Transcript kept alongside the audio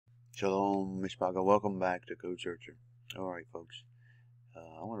Shalom, Mishpaga. Welcome back to Code Searcher. Alright, folks.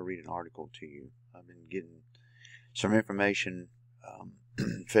 I want to read an article to you. I've been getting some information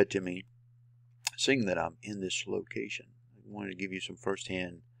fed to me, seeing that I'm in this location. I wanted to give you some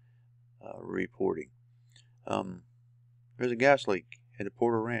first-hand reporting. There's a gas leak at the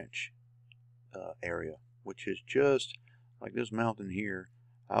Porter Ranch area, which is just like this mountain here.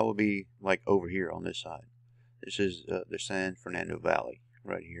 I will be like over here on this side. This is the San Fernando Valley,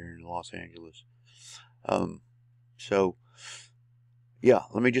 right here in Los Angeles. Yeah,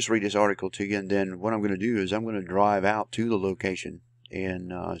 let me just read this article to you, and then what I'm going to do is I'm going to drive out to the location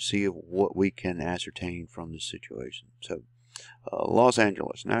and see what we can ascertain from this situation. So, Los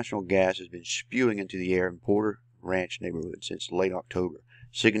Angeles, natural gas has been spewing into the air in Porter Ranch neighborhood since late October,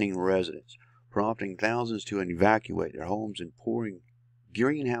 sickening residents, prompting thousands to evacuate their homes and pouring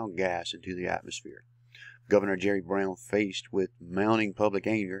greenhouse gas into the atmosphere. Governor Jerry Brown, faced with mounting public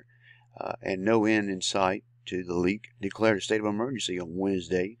anger and no end in sight to the leak, declared a state of emergency on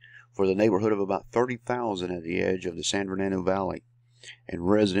Wednesday for the neighborhood of about 30,000 at the edge of the San Fernando Valley. And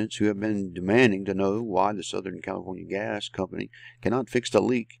residents who have been demanding to know why the Southern California Gas Company cannot fix the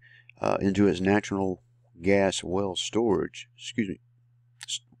leak into its natural gas well storage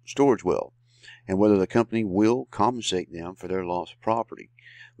well, and whether the company will compensate them for their lost property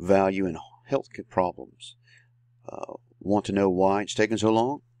value and health problems. Want to know why it's taken so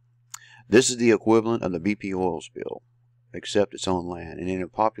long? This is the equivalent of the BP oil spill, except it's on land and in a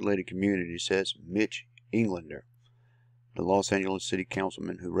populated community, says Mitch Englander, the Los Angeles City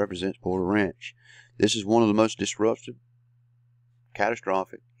Councilman who represents Porter Ranch. This is one of the most disruptive,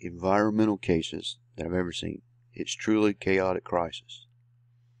 catastrophic environmental cases that I've ever seen. It's truly chaotic crisis.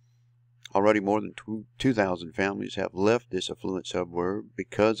 Already more than 2,000 families have left this affluent suburb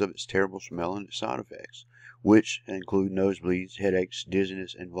because of its terrible smell and its side effects, which include nosebleeds, headaches,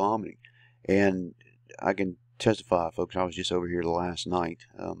 dizziness, and vomiting. And I can testify, folks, I was just over here last night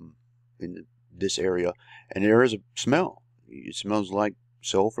in this area, and there is a smell. It smells like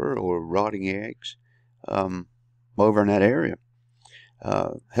sulfur or rotting eggs over in that area.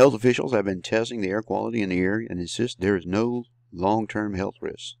 Health officials have been testing the air quality in the area and insist there is no long-term health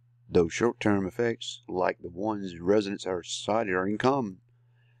risks, though short-term effects like the ones residents are cited are in common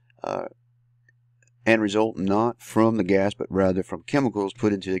and result not from the gas but rather from chemicals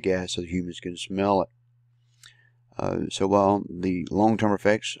put into the gas so humans can smell it. So while the long-term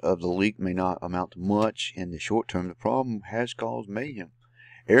effects of the leak may not amount to much in the short term, the problem has caused mayhem.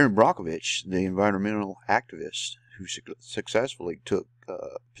 Aaron Brockovich, the environmental activist who successfully took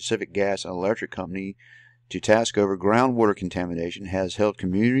Pacific Gas and Electric Company to task over groundwater contamination, has held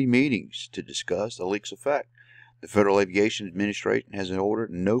community meetings to discuss the leak's effect. The Federal Aviation Administration has ordered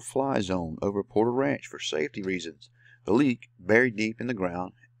a no-fly zone over Porter Ranch for safety reasons. The leak, buried deep in the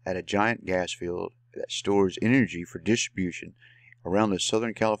ground at a giant gas field that stores energy for distribution around the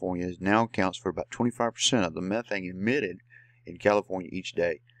Southern California, now accounts for about 25% of the methane emitted in California each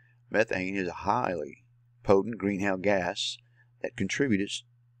day. Methane is a highly potent greenhouse gas that contributes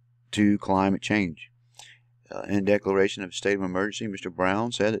to climate change. In a declaration of a state of emergency, Mr.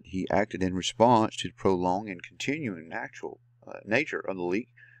 Brown said that he acted in response to the prolonged and continuing natural nature of the leak,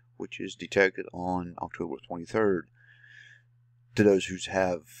 which is detected on October 23rd. To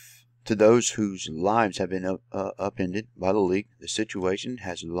those whose lives have been upended by the leak, the situation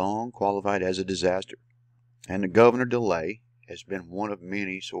has long qualified as a disaster, and the governor delay has been one of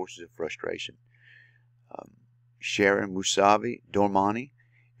many sources of frustration. Sharon Musavi Dormani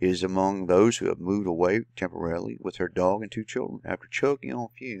is among those who have moved away temporarily with her dog and 2 children after choking on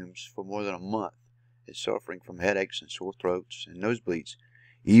fumes for more than a month and suffering from headaches and sore throats and nosebleeds.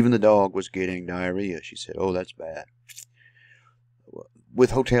 Even the dog was getting diarrhea, she said. Oh, that's bad.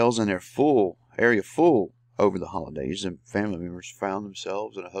 With hotels in their area full over the holidays, and family members found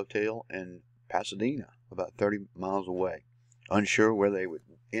themselves in a hotel in Pasadena, about 30 miles away, unsure where they would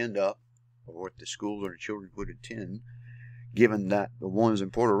end up or what the school or the children would attend, given that the ones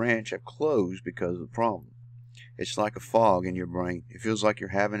in Porter Ranch have closed because of the problem. It's like a fog in your brain. It feels like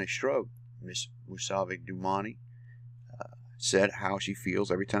you're having a stroke. Miss Musavi Dumani said how she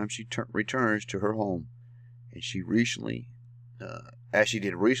feels every time she returns to her home, and she recently, as she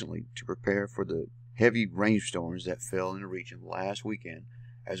did recently, to prepare for the heavy rainstorms that fell in the region last weekend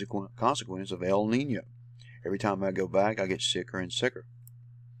as a consequence of El Nino. Every time I go back, I get sicker and sicker.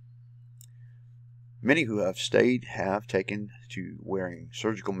 Many who have stayed have taken to wearing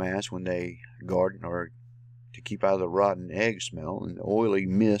surgical masks when they garden or to keep out of the rotten egg smell and the oily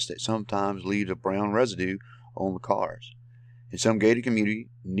mist that sometimes leaves a brown residue on the cars. In some gated community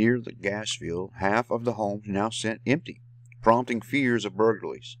near the gas field, half of the homes now sit empty, prompting fears of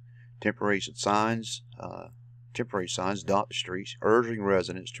burglaries. Temporary signs dot the streets, urging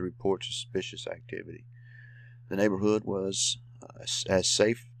residents to report suspicious activity. The neighborhood was a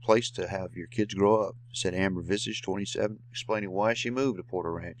safe place to have your kids grow up, said Amber Visage, 27, explaining why she moved to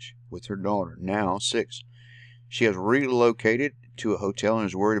Porter Ranch with her daughter, now 6. She has relocated to a hotel and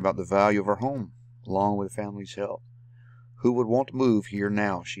is worried about the value of her home, along with the family's health. Who would want to move here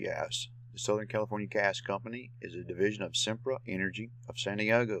now, she asked. The Southern California Gas Company is a division of Sempra Energy of San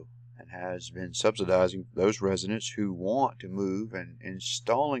Diego and has been subsidizing those residents who want to move and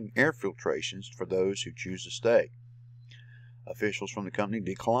installing air filtrations for those who choose to stay. Officials from the company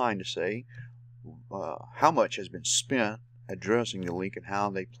declined to say how much has been spent addressing the leak and how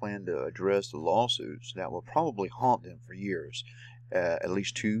they plan to address the lawsuits that will probably haunt them for years. At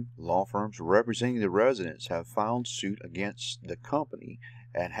least 2 law firms representing the residents have filed suit against the company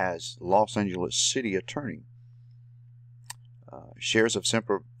and has Los Angeles City Attorney. Shares of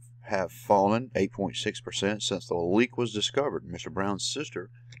Sempra have fallen 8.6% since the leak was discovered. Mr. Brown's sister,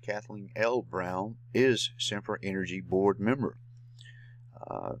 Kathleen L. Brown, is Sempra Energy board member.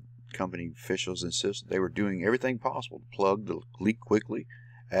 Company officials insist they were doing everything possible to plug the leak quickly,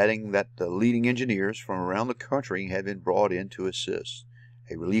 adding that the leading engineers from around the country had been brought in to assist.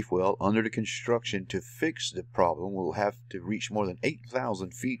 A relief well under the construction to fix the problem will have to reach more than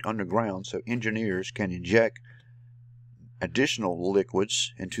 8,000 feet underground so engineers can inject additional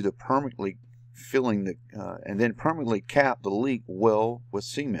liquids into the permanently filling the and then permanently cap the leak well with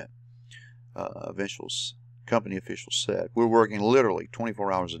cement. Company officials said, "We're working literally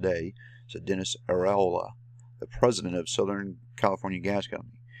 24 hours a day," said Dennis Areola, the president of Southern California Gas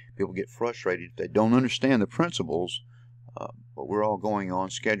Company. People get frustrated if they don't understand the principles, but we're all going on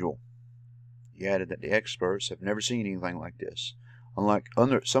schedule. He added that the experts have never seen anything like this. Unlike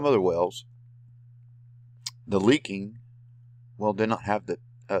some other wells, the leaking well did not have the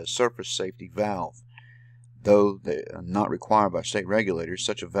surface safety valve. Though they are not required by state regulators,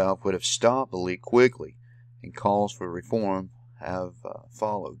 such a valve would have stopped the leak quickly, and calls for reform have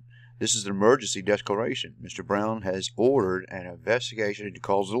followed. This is an emergency declaration. Mr. Brown has ordered an investigation into the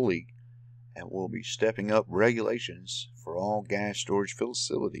cause of the leak and will be stepping up regulations for all gas storage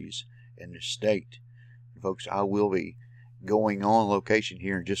facilities in the state. And folks, I will be going on location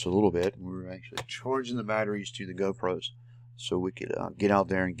here in just a little bit. We're actually charging the batteries to the GoPros so we could get out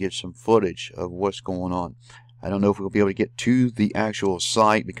there and get some footage of what's going on. I don't know if we'll be able to get to the actual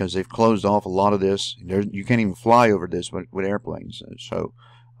site because they've closed off a lot of this. You can't even fly over this with airplanes. So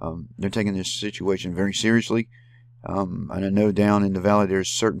they're taking this situation very seriously. And I know down in the valley there's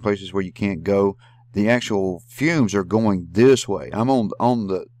certain places where you can't go. The actual fumes are going this way. I'm on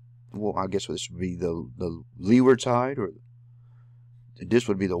the, well, I guess this would be the leeward side, or this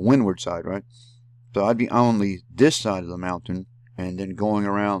would be the windward side, right? So I'd be on this side of the mountain and then going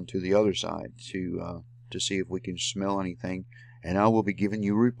around to the other side to see if we can smell anything, and I will be giving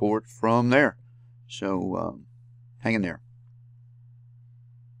you a report from there. So hang in there.